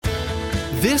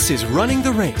This is Running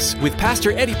the Race with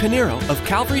Pastor Eddie Pinero of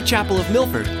Calvary Chapel of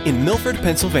Milford in Milford,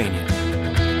 Pennsylvania.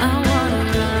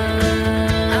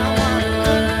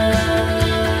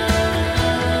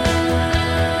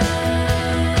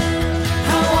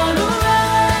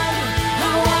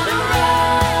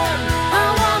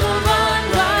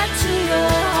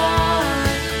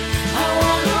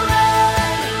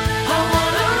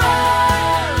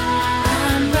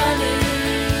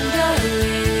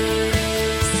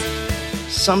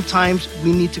 Sometimes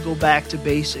we need to go back to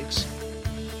basics.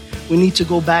 We need to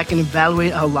go back and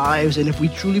evaluate our lives. And if we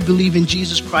truly believe in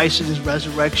Jesus Christ and his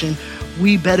resurrection,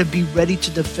 we better be ready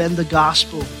to defend the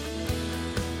gospel.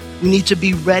 We need to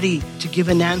be ready to give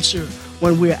an answer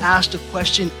when we're asked a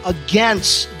question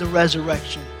against the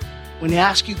resurrection. When they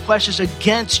ask you questions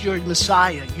against your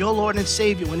Messiah, your Lord and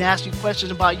Savior, when they ask you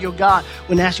questions about your God,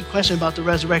 when they ask you questions about the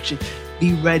resurrection,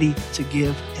 be ready to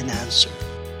give an answer.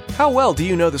 How well do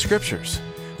you know the Scriptures?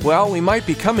 Well, we might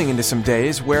be coming into some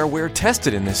days where we're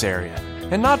tested in this area,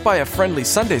 and not by a friendly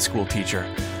Sunday school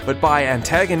teacher, but by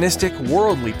antagonistic,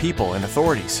 worldly people and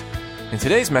authorities. In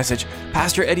today's message,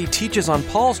 Pastor Eddie teaches on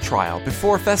Paul's trial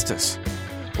before Festus.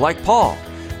 Like Paul,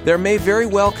 there may very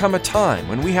well come a time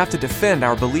when we have to defend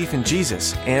our belief in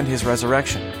Jesus and his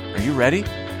resurrection. Are you ready?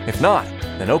 If not,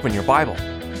 then open your Bible.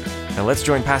 Now let's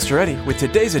join Pastor Eddie with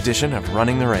today's edition of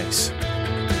Running the Race.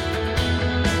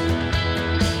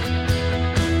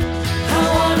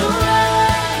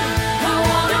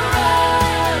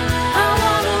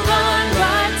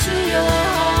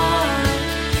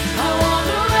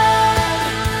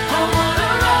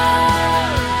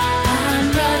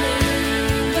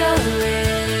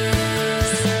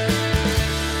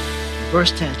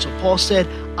 Verse 10, so Paul said,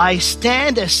 I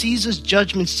stand at Caesar's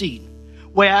judgment seat,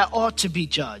 where I ought to be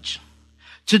judged.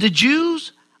 To the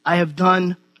Jews, I have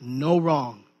done no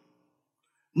wrong.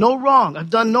 No wrong. I've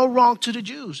done no wrong to the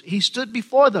Jews. He stood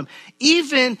before them.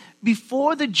 Even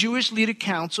before the Jewish leader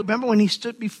council, remember when he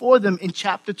stood before them in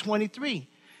chapter 23.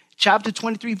 Chapter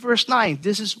 23, verse 9.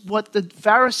 This is what the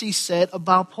Pharisees said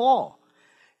about Paul.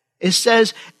 It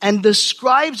says, and the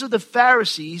scribes of the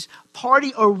Pharisees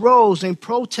party arose and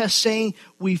protest, saying,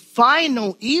 we find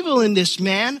no evil in this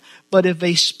man, but if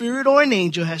a spirit or an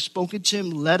angel has spoken to him,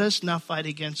 let us not fight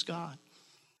against God.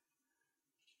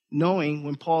 Knowing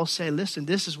when Paul said, listen,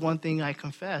 this is one thing I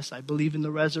confess. I believe in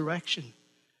the resurrection.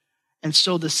 And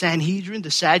so the Sanhedrin, the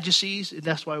Sadducees,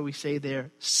 that's why we say they're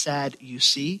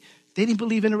Sadducee, they didn't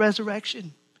believe in the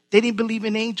resurrection. They didn't believe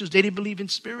in angels. They didn't believe in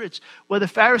spirits. Well, the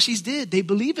Pharisees did. They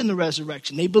believe in the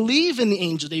resurrection. They believe in the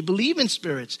angels. They believe in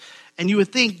spirits. And you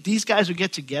would think these guys would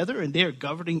get together and they're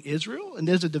governing Israel and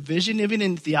there's a division even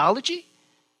in theology.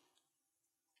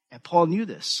 And Paul knew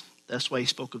this. That's why he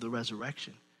spoke of the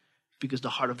resurrection. Because the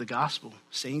heart of the gospel,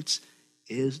 saints,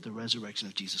 is the resurrection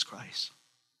of Jesus Christ.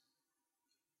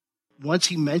 Once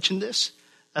he mentioned this,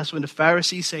 that's when the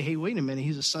Pharisees say, hey, wait a minute,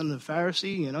 he's a son of a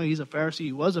Pharisee. You know, he's a Pharisee.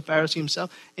 He was a Pharisee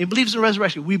himself. And he believes in the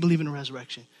resurrection. We believe in the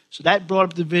resurrection. So that brought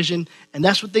up division, and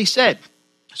that's what they said.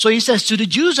 So he says, to the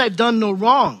Jews I've done no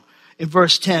wrong, in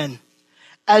verse 10.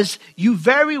 As you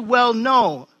very well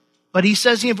know, but he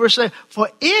says here in verse 11, for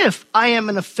if I am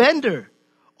an offender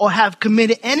or have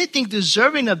committed anything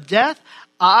deserving of death,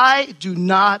 I do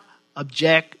not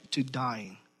object to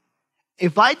dying.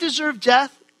 If I deserve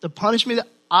death, the punishment,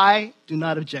 I do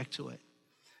not object to it.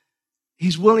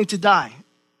 He's willing to die.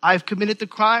 I've committed the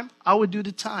crime. I would do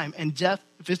the time. And death,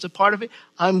 if it's a part of it,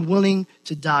 I'm willing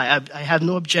to die. I have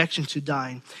no objection to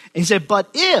dying. And he said, but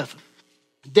if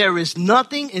there is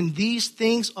nothing in these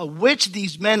things of which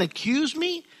these men accuse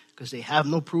me, because they have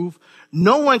no proof,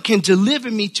 no one can deliver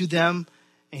me to them.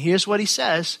 And here's what he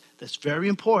says. That's very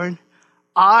important.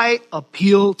 I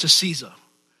appeal to Caesar.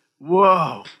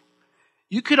 Whoa.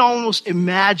 You could almost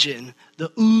imagine the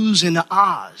oohs and the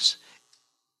ahs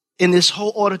in this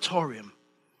whole auditorium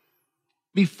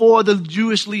before the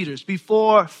Jewish leaders,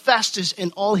 before Festus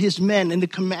and all his men and the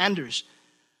commanders.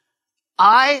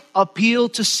 I appeal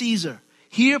to Caesar.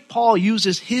 Here Paul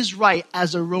uses his right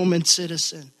as a Roman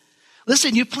citizen.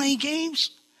 Listen, you're playing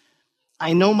games?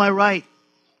 I know my right.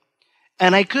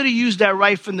 And I could have used that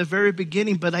right from the very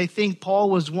beginning, but I think Paul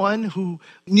was one who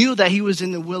knew that he was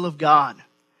in the will of God.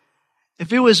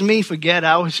 If it was me, forget it.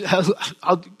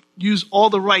 I'll use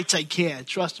all the rights I can.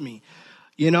 Trust me,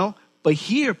 you know. But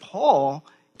here, Paul,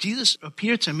 Jesus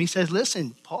appeared to him. He says,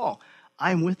 listen, Paul,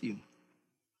 I'm with you.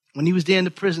 When he was there in the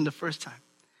prison the first time,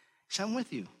 he said, I'm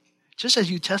with you. Just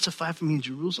as you testify for me in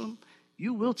Jerusalem,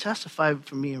 you will testify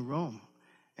for me in Rome.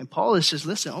 And Paul says,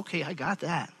 listen, okay, I got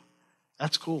that.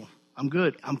 That's cool. I'm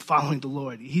good. I'm following the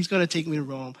Lord. He's going to take me to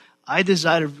Rome. I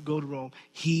desire to go to Rome.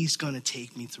 He's going to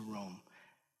take me to Rome.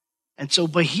 And so,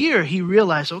 but here he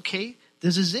realized, okay,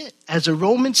 this is it. As a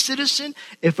Roman citizen,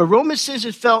 if a Roman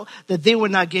citizen felt that they were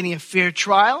not getting a fair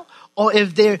trial, or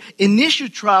if their initial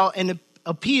trial and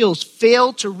appeals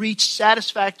failed to reach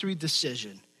satisfactory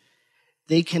decision,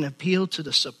 they can appeal to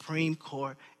the Supreme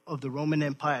Court of the Roman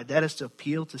Empire. That is to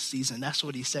appeal to Caesar. And that's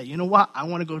what he said. You know what? I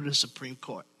want to go to the Supreme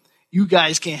Court. You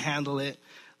guys can't handle it.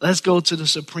 Let's go to the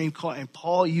Supreme Court. And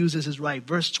Paul uses his right.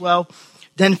 Verse 12,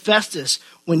 then Festus,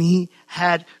 when he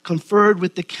had conferred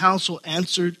with the council,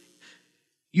 answered,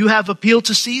 you have appealed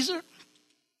to Caesar?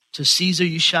 To Caesar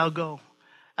you shall go.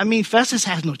 I mean, Festus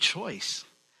has no choice.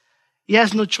 He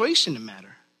has no choice in the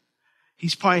matter.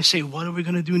 He's probably saying, what are we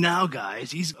going to do now,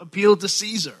 guys? He's appealed to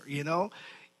Caesar, you know.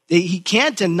 He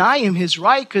can't deny him his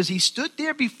right because he stood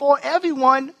there before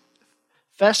everyone.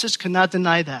 Festus cannot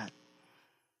deny that.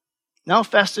 Now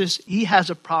Festus, he has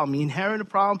a problem. He inherited a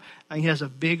problem, and he has a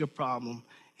bigger problem.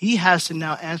 He has to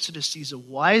now answer to Caesar,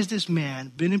 why has this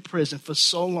man been in prison for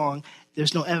so long?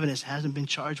 There's no evidence, hasn't been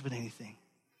charged with anything.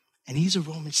 And he's a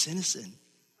Roman citizen.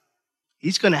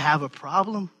 He's going to have a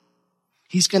problem.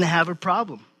 He's going to have a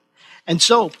problem. And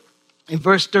so, in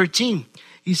verse 13,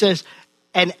 he says,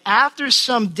 and after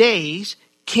some days,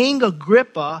 King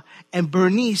Agrippa and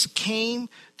Bernice came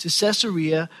to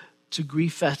Caesarea to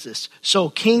greet Festus. So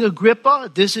King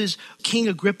Agrippa, this is King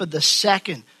Agrippa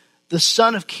II, the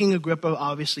son of King Agrippa,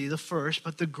 obviously the first,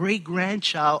 but the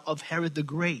great-grandchild of Herod the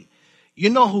Great. You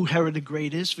know who Herod the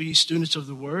Great is for you students of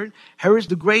the word. Herod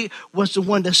the Great was the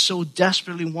one that so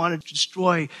desperately wanted to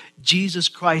destroy Jesus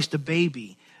Christ, the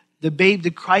baby,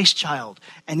 the Christ child.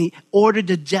 And he ordered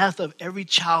the death of every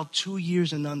child 2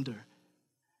 years and under.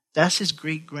 That's his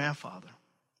great-grandfather.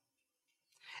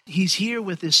 He's here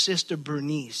with his sister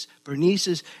Bernice. Bernice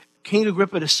is, King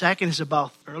Agrippa II is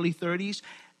about early 30s.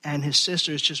 And his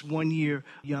sister is just 1 year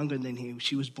younger than him.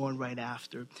 She was born right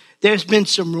after. There's been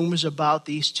some rumors about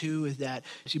these two, is that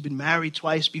she'd been married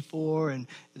twice before, and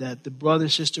that the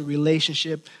brother-sister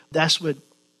relationship, that's what,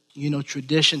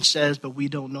 tradition says, but we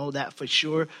don't know that for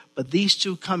sure. But these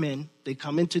two they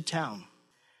come into town.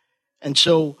 And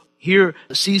so here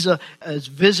Caesar is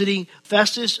visiting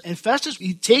Festus, and Festus,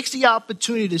 he takes the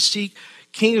opportunity to seek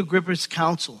King Agrippa's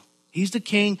counsel. He's the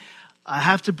king. I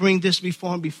have to bring this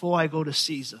before him before I go to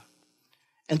Caesar.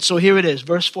 And so here it is,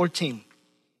 verse 14.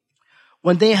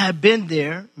 When they had been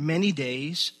there many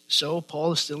days, so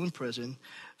Paul is still in prison,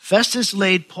 Festus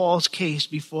laid Paul's case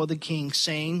before the king,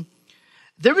 saying,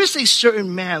 there is a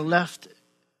certain man left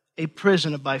a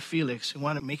prisoner by Felix. I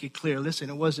want to make it clear. Listen,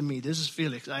 it wasn't me. This is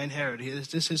Felix. I inherited it.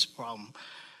 This is his problem.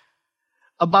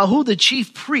 About who the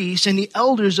chief priests and the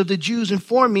elders of the Jews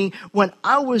informed me when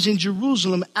I was in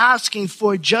Jerusalem asking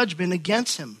for a judgment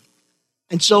against him.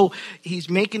 And so he's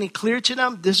making it clear to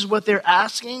them, this is what they're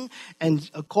asking. And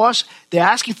of course, they're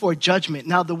asking for a judgment.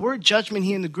 Now, the word judgment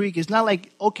here in the Greek is not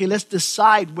like, okay, let's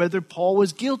decide whether Paul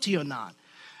was guilty or not.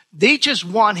 They just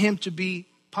want him to be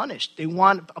punished. They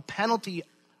want a penalty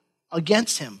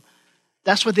against him.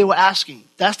 That's what they were asking.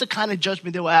 That's the kind of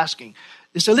judgment they were asking.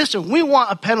 They said, listen, we want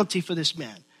a penalty for this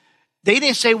man. They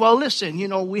didn't say, well, listen,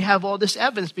 we have all this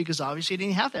evidence, because obviously they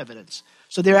didn't have evidence.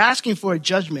 So they're asking for a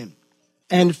judgment.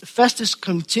 And Festus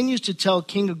continues to tell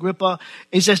King Agrippa,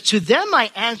 he says, to them I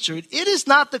answered, it is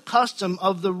not the custom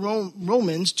of the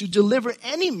Romans to deliver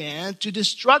any man to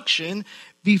destruction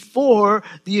before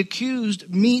the accused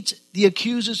meets the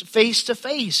accusers face to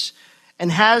face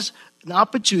and has an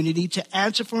opportunity to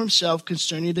answer for himself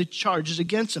concerning the charges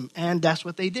against him. And that's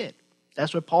what they did.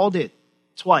 That's what Paul did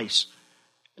twice.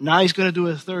 And now he's going to do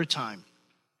it a third time.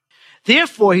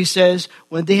 Therefore, he says,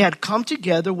 when they had come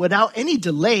together without any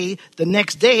delay, the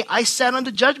next day I sat on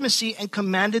the judgment seat and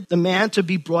commanded the man to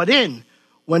be brought in.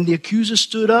 When the accusers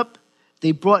stood up,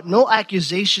 they brought no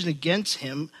accusation against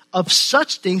him of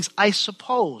such things, I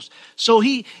suppose. So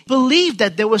he believed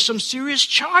that there were some serious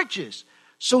charges.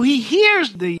 So he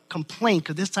hears the complaint,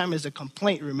 because this time is a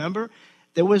complaint, remember?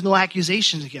 There was no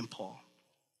accusations against Paul.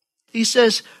 He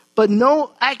says, but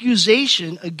no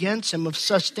accusation against him of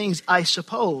such things, I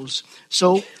suppose.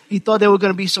 So he thought there were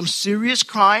going to be some serious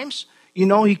crimes.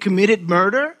 He committed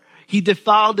murder. He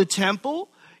defiled the temple.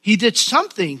 He did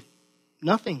something.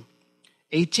 Nothing.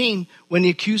 18, when the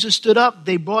accusers stood up,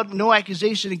 they brought no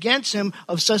accusation against him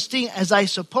of such thing as I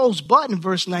suppose. But in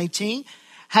verse 19,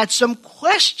 had some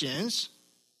questions,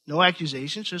 no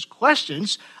accusations, just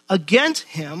questions against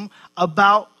him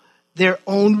about their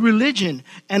own religion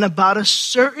and about a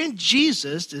certain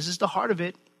Jesus, this is the heart of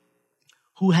it,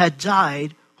 who had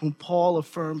died, whom Paul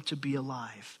affirmed to be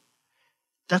alive.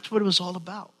 That's what it was all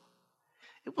about.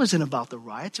 It wasn't about the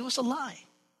riots. It was a lie.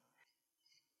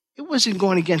 It wasn't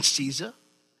going against Caesar.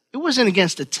 It wasn't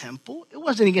against the temple. It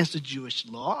wasn't against the Jewish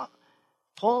law.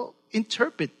 Paul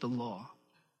interpreted the law.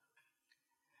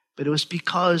 But it was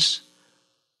because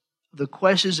the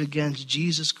question is against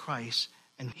Jesus Christ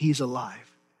and he's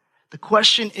alive. The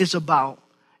question is about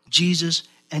Jesus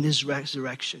and his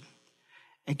resurrection.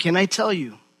 And can I tell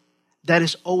you, that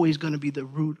is always going to be the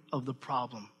root of the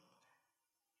problem.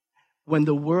 When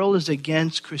the world is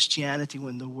against Christianity,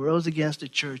 when the world is against the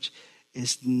church,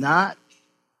 it's not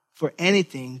for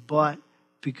anything but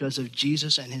because of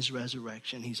Jesus and his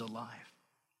resurrection. He's alive.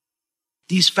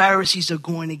 These Pharisees are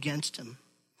going against him.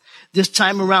 This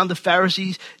time around, the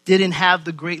Pharisees didn't have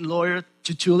the great lawyer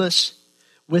Tertullus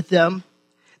with them.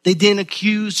 They didn't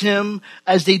accuse him,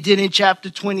 as they did in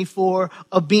chapter 24,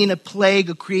 of being a plague,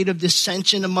 a creative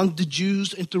dissension among the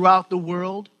Jews and throughout the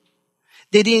world.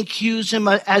 They didn't accuse him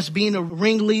as being a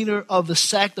ringleader of the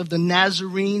sect of the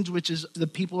Nazarenes, which is the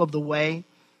people of the way.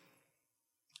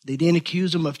 They didn't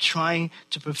accuse him of trying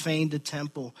to profane the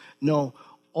temple. No,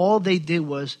 all they did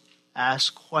was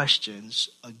ask questions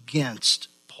against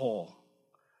Paul.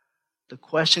 The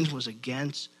question was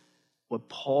against what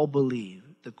Paul believed.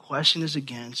 The question is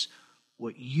against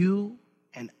what you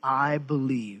and I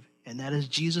believe, and that is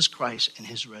Jesus Christ and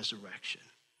his resurrection.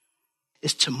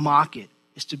 It's to mock it.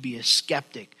 It's to be a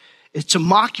skeptic. It's to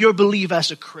mock your belief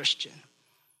as a Christian.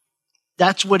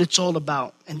 That's what it's all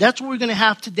about. And that's what we're going to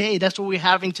have today. That's what we're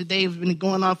having today. It's been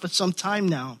going on for some time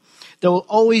now. There will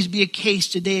always be a case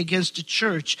today against the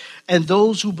church and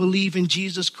those who believe in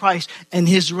Jesus Christ and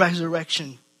his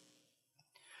resurrection.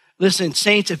 Listen,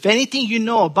 saints, if anything you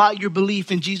know about your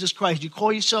belief in Jesus Christ, you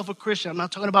call yourself a Christian. I'm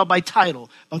not talking about by title.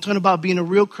 I'm talking about being a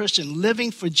real Christian,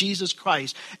 living for Jesus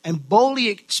Christ, and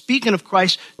boldly speaking of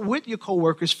Christ with your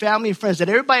coworkers, family, and friends, that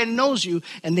everybody knows you,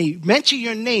 and they mention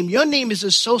your name is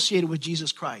associated with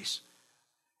Jesus Christ.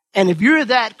 And if you're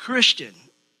that Christian,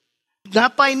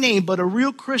 not by name, but a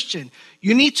real Christian,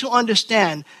 you need to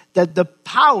understand that the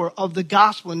power of the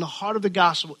gospel and the heart of the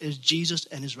gospel is Jesus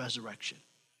and his resurrection.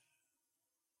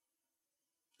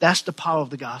 That's the power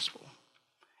of the gospel.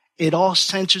 It all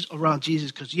centers around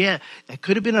Jesus. Because, it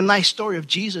could have been a nice story of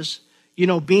Jesus,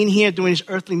 being here doing his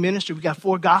earthly ministry. We got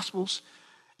 4 gospels.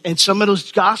 And some of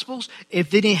those gospels, if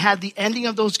they didn't have the ending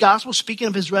of those gospels, speaking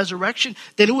of his resurrection,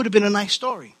 then it would have been a nice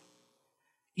story.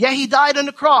 Yeah, he died on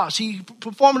the cross. He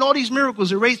performed all these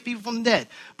miracles and raised people from the dead.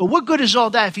 But what good is all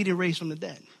that if he didn't raise from the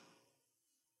dead?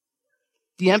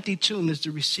 The empty tomb is the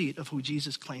receipt of who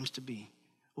Jesus claims to be.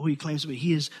 Who he claims to be.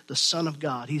 He is the Son of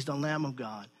God. He's the Lamb of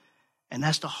God. And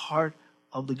that's the heart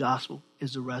of the gospel,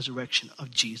 is the resurrection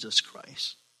of Jesus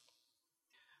Christ.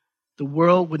 The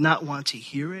world would not want to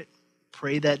hear it.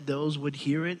 Pray that those would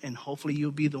hear it, and hopefully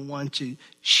you'll be the one to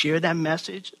share that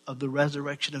message of the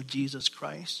resurrection of Jesus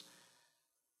Christ.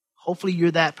 Hopefully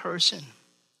you're that person.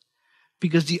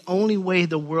 Because the only way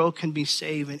the world can be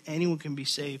saved and anyone can be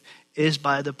saved is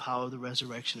by the power of the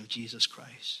resurrection of Jesus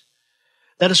Christ.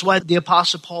 That is why the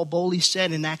Apostle Paul boldly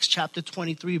said in Acts chapter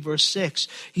 23, verse 6,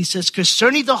 he says,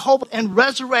 concerning the hope and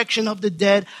resurrection of the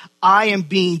dead, I am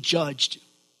being judged.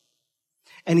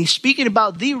 And he's speaking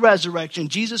about the resurrection,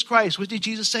 Jesus Christ. What did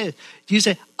Jesus say? Jesus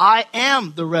said, I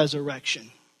am the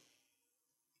resurrection.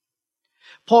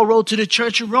 Paul wrote to the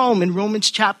church of Rome in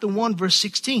Romans chapter 1, verse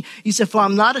 16. He said, for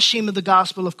I'm not ashamed of the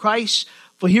gospel of Christ.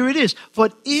 For here it is. For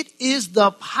it is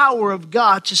the power of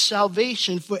God to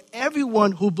salvation for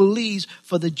everyone who believes,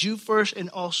 for the Jew first and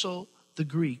also the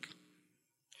Greek.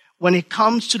 When it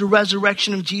comes to the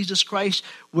resurrection of Jesus Christ,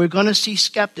 we're going to see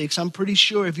skeptics. I'm pretty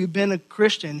sure if you've been a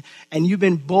Christian and you've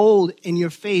been bold in your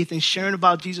faith and sharing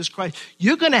about Jesus Christ,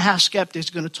 you're going to have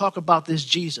skeptics going to talk about this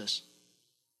Jesus.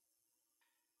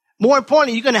 More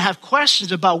importantly, you're going to have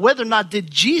questions about whether or not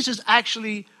did Jesus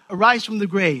actually arise from the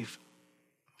grave.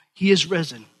 He is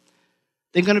risen.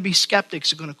 They're going to be skeptics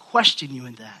who are going to question you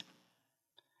in that.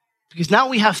 Because now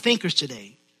we have thinkers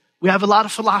today. We have a lot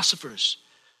of philosophers.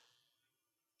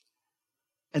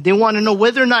 And they want to know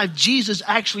whether or not Jesus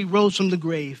actually rose from the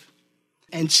grave.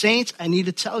 And saints, I need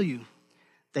to tell you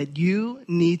that you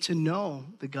need to know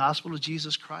the gospel of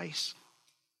Jesus Christ.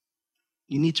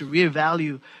 You need to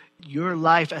reevaluate your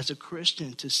life as a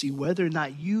Christian to see whether or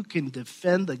not you can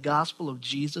defend the gospel of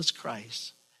Jesus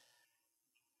Christ.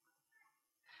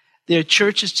 There are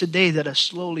churches today that are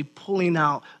slowly pulling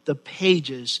out the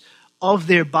pages of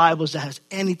their Bibles that has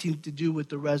anything to do with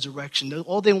the resurrection.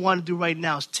 All they want to do right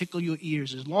now is tickle your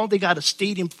ears. As long as they got a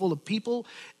stadium full of people,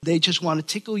 they just want to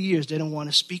tickle your ears. They don't want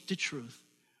to speak the truth.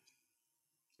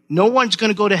 No one's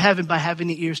going to go to heaven by having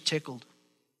their ears tickled.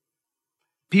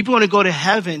 People are going to go to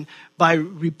heaven by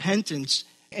repentance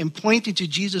and pointing to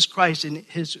Jesus Christ and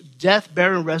his death,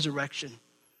 burial, and resurrection.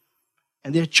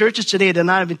 And there are churches today that are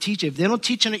not even teaching. If they don't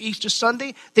teach on Easter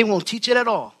Sunday, they won't teach it at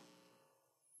all.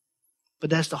 But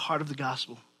that's the heart of the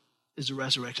gospel, is the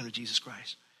resurrection of Jesus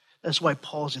Christ. That's why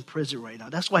Paul's in prison right now.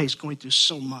 That's why he's going through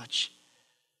so much.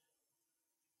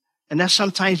 And that's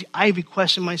sometimes I even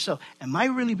question myself, am I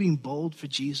really being bold for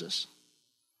Jesus?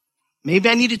 Maybe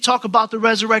I need to talk about the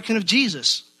resurrection of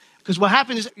Jesus. Because what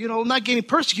happens is, I'm not getting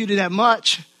persecuted that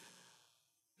much.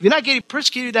 If you're not getting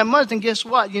persecuted that much, then guess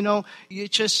what? You're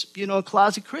just, a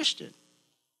closet Christian.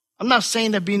 I'm not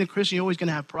saying that being a Christian, you're always going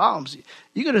to have problems.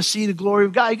 You're going to see the glory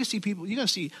of God. You're going to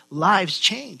see lives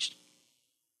changed.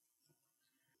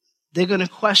 They're going to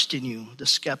question you, the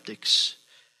skeptics.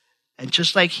 And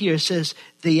just like here, it says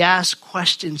they ask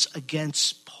questions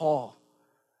against Paul.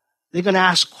 They're going to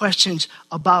ask questions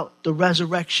about the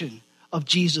resurrection of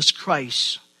Jesus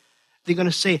Christ. They're going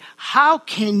to say, how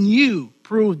can you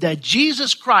prove that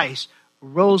Jesus Christ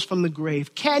rose from the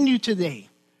grave? Can you today?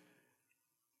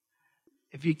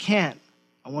 If you can't,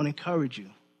 I want to encourage you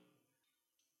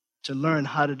to learn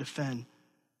how to defend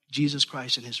Jesus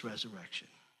Christ and his resurrection.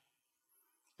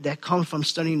 That comes from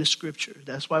studying the scripture.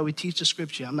 That's why we teach the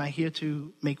scripture. I'm not here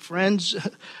to make friends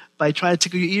by trying to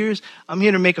tickle your ears. I'm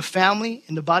here to make a family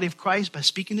in the body of Christ by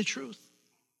speaking the truth.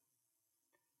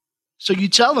 So you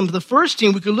tell them, the first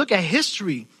thing, we could look at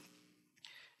history.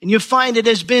 And you'll find that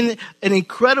there's been an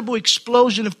incredible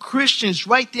explosion of Christians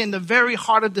right there in the very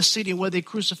heart of the city where they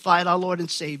crucified our Lord and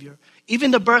Savior.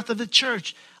 Even the birth of the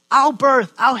church. Our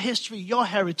birth, our history, your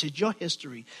heritage, your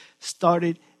history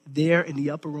started there in the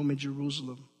upper room in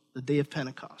Jerusalem, the day of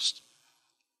Pentecost.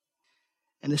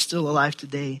 And it's still alive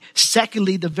today.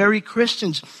 Secondly, the very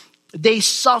Christians, they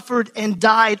suffered and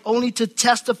died only to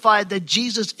testify that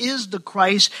Jesus is the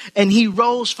Christ and he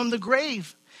rose from the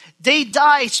grave. They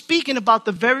died speaking about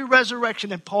the very resurrection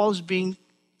that Paul is being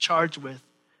charged with.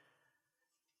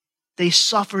 They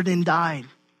suffered and died.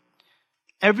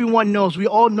 Everyone knows, we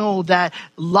all know that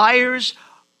liars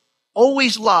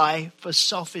always lie for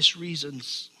selfish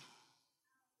reasons.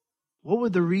 What were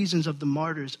the reasons of the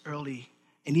martyrs early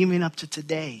and even up to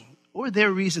today? What were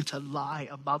their reasons to lie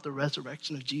about the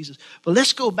resurrection of Jesus? But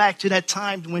let's go back to that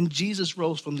time when Jesus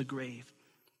rose from the grave.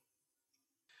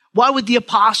 Why would the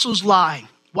apostles lie?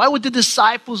 Why would the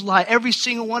disciples lie? Every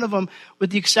single one of them,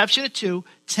 with the exception of 2,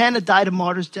 10 had died a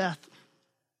martyr's death.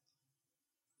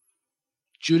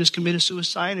 Judas committed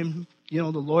suicide and, the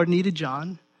Lord needed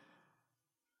John.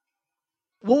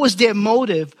 What was their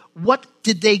motive? What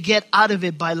did they get out of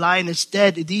it by lying?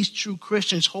 Instead, these true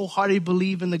Christians wholeheartedly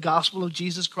believe in the gospel of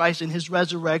Jesus Christ and his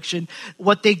resurrection.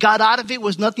 What they got out of it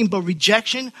was nothing but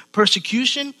rejection,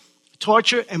 persecution,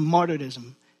 torture, and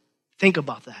martyrdom. Think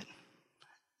about that.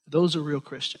 Those are real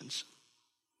Christians.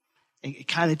 And it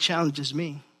kind of challenges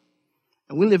me.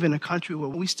 And we live in a country where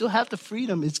we still have the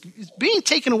freedom. It's being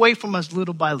taken away from us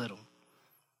little by little.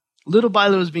 Little by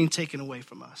little is being taken away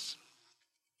from us.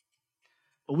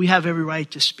 But we have every right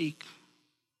to speak.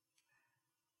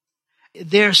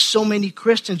 There are so many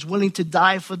Christians willing to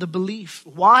die for the belief.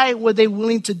 Why were they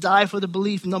willing to die for the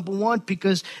belief? Number one,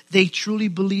 because they truly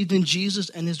believed in Jesus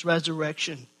and his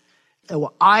resurrection. There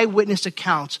were eyewitness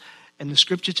accounts. And the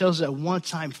scripture tells us at one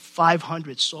time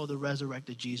 500 saw the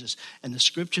resurrected Jesus. And the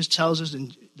scriptures tells us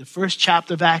in the first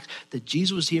chapter of Acts that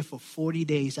Jesus was here for 40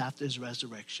 days after his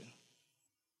resurrection.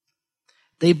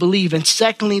 They believe. And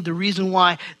secondly, the reason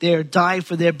why they're dying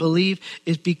for their belief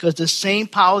is because the same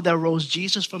power that rose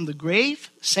Jesus from the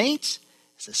grave, saints,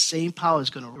 it's the same power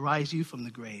that's going to rise you from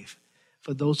the grave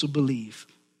for those who believe.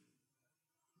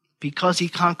 Because he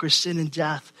conquered sin and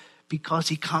death, because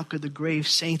he conquered the grave,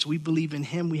 saints, we believe in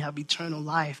him, we have eternal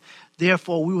life.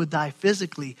 Therefore, we will die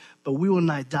physically, but we will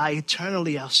not die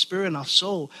eternally. Our spirit and our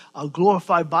soul, our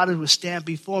glorified bodies will stand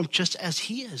before him just as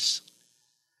he is.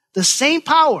 The same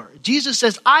power. Jesus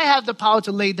says, I have the power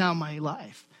to lay down my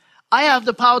life. I have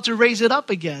the power to raise it up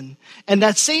again. And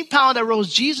that same power that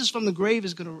rose Jesus from the grave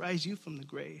is going to rise you from the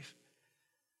grave.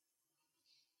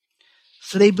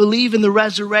 So they believe in the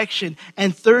resurrection.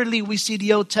 And thirdly, we see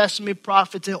the Old Testament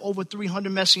prophets. There are over 300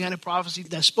 messianic prophecies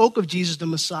that spoke of Jesus the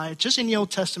Messiah, just in the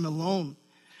Old Testament alone.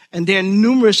 And there are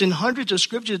numerous and hundreds of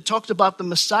scriptures that talks about the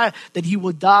Messiah, that he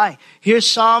will die. Here's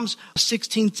Psalms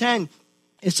 16:10.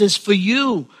 It says, for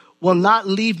you will not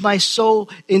leave my soul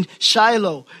in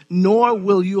Shiloh, nor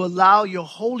will you allow your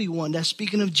Holy One, that's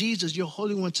speaking of Jesus, your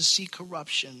Holy One to see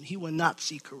corruption. He will not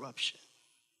see corruption.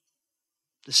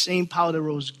 The same power that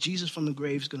rose Jesus from the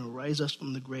grave is going to rise us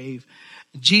from the grave.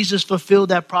 Jesus fulfilled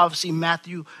that prophecy,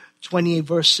 Matthew 28,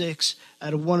 verse 6,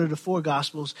 out of one of the 4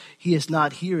 Gospels. He is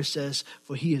not here, it says,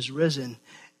 for he is risen.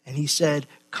 And he said,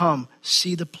 come,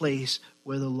 see the place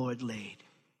where the Lord laid.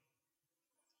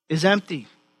 It's empty.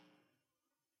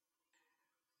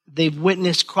 They've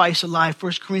witnessed Christ alive.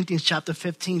 1 Corinthians chapter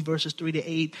 15, verses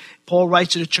 3-8. Paul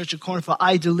writes to the church of Corinth, "For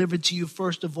I delivered to you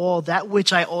first of all that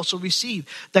which I also received,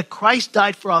 that Christ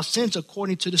died for our sins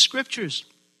according to the scriptures,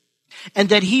 and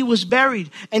that he was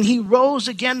buried, and he rose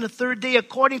again the third day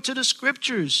according to the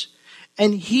scriptures.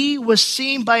 And he was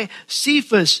seen by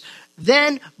Cephas,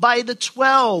 then by the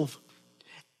 12.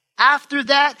 After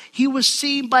that, he was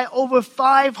seen by over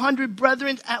 500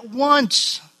 brethren at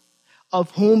once,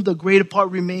 of whom the greater part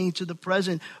remain to the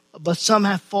present, but some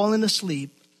have fallen asleep.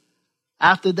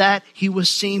 After that, he was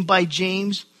seen by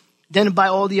James, then by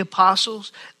all the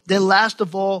apostles. Then last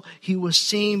of all, he was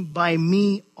seen by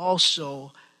me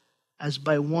also, as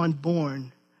by one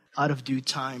born out of due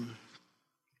time."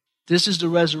 This is the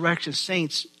resurrection,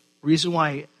 saints. Reason why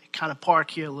I kind of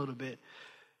park here a little bit,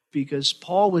 because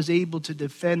Paul was able to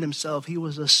defend himself. He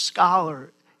was a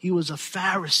scholar. He was a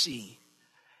Pharisee.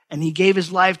 And he gave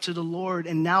his life to the Lord,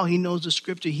 and now he knows the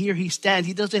scripture. Here he stands.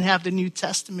 He doesn't have the New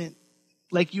Testament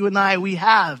like you and I, we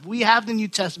have. We have the New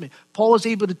Testament. Paul was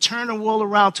able to turn the world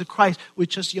around to Christ with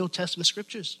just the Old Testament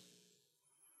scriptures.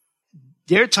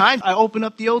 There are times I open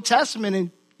up the Old Testament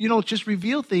and, just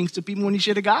reveal things to people when you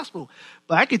share the gospel.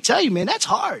 But I can tell you, man, that's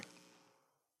hard.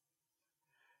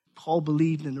 Paul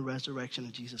believed in the resurrection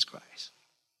of Jesus Christ.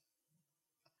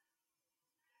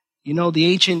 The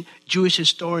ancient Jewish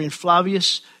historian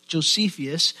Flavius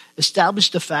Josephus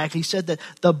established the fact. He said that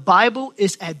the Bible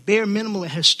is at bare minimum a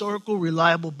historical,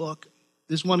 reliable book.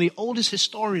 This is one of the oldest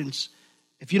historians.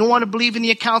 If you don't want to believe in the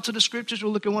accounts of the scriptures,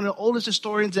 we'll look at one of the oldest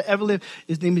historians that ever lived.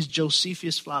 His name is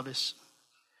Josephus Flavius.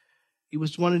 He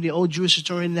was one of the old Jewish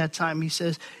historians at that time. He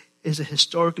says it's a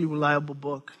historically reliable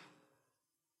book.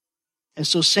 And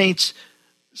so, saints,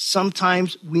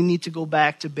 sometimes we need to go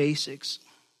back to basics.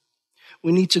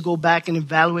 We need to go back and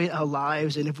evaluate our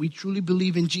lives. And if we truly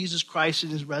believe in Jesus Christ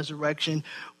and his resurrection,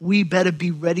 we better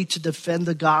be ready to defend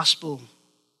the gospel.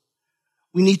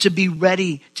 We need to be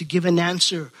ready to give an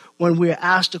answer when we're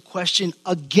asked a question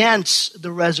against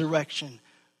the resurrection.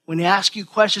 When they ask you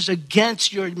questions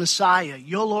against your Messiah,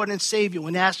 your Lord and Savior,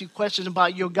 when they ask you questions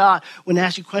about your God, when they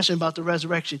ask you questions about the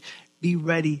resurrection, be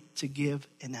ready to give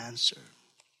an answer.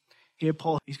 Here,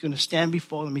 Paul, he's going to stand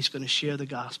before them. He's going to share the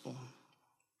gospel.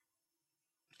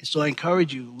 And so I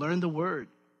encourage you, learn the word.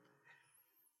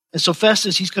 And so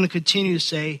Festus, he's going to continue to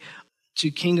say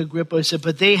to King Agrippa, he said,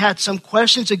 but they had some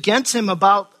questions against him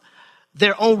about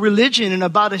their own religion and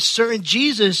about a certain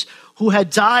Jesus who had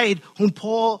died, whom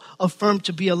Paul affirmed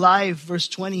to be alive. Verse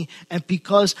 20, and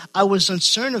because I was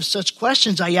uncertain of such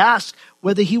questions, I asked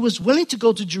whether he was willing to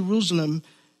go to Jerusalem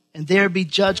and there be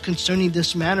judged concerning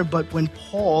this matter. But when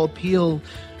Paul appealed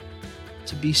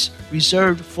to be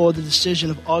reserved for the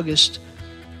decision of August,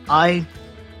 I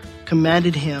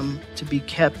commanded him to be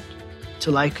kept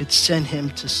till I could send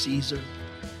him to Caesar.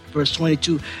 Verse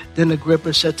 22, then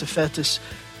Agrippa said to Festus,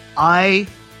 I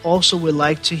also would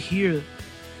like to hear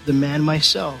the man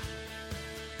myself.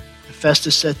 And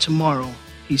Festus said, tomorrow.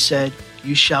 He said,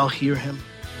 you shall hear him.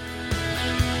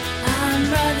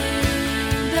 I'm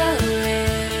running the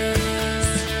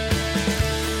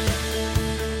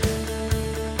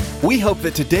race. We hope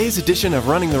that today's edition of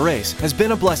Running the Race has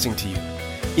been a blessing to you.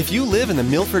 If you live in the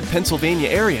Milford, Pennsylvania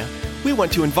area, we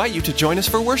want to invite you to join us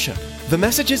for worship. The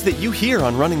messages that you hear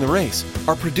on Running the Race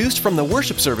are produced from the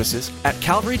worship services at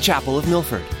Calvary Chapel of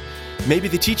Milford. Maybe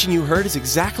the teaching you heard is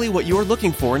exactly what you're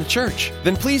looking for in church.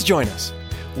 Then please join us.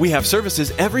 We have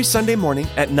services every Sunday morning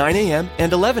at 9 a.m.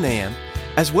 and 11 a.m.,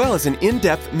 as well as an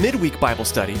in-depth midweek Bible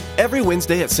study every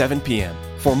Wednesday at 7 p.m.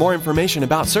 For more information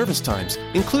about service times,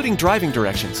 including driving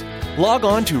directions, log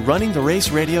on to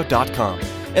runningtheraceradio.com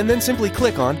and then simply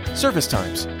click on Service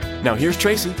Times. Now here's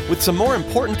Tracy with some more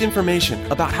important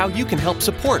information about how you can help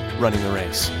support Running the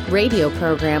Race. Radio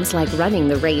programs like Running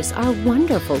the Race are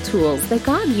wonderful tools that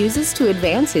God uses to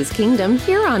advance His kingdom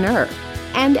here on earth.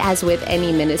 And as with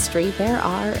any ministry, there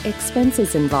are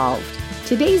expenses involved.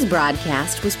 Today's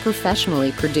broadcast was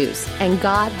professionally produced, and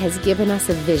God has given us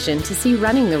a vision to see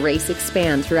Running the Race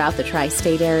expand throughout the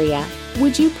tri-state area.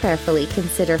 Would you prayerfully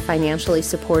consider financially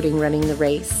supporting Running the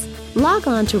Race? Log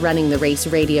on to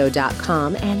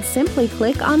runningtheraceradio.com and simply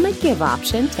click on the Give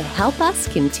option to help us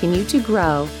continue to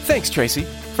grow. Thanks, Tracy.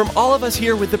 From all of us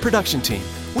here with the production team,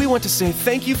 we want to say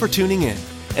thank you for tuning in,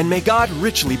 and may God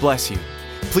richly bless you.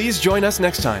 Please join us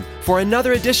next time for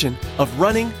another edition of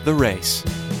Running the Race.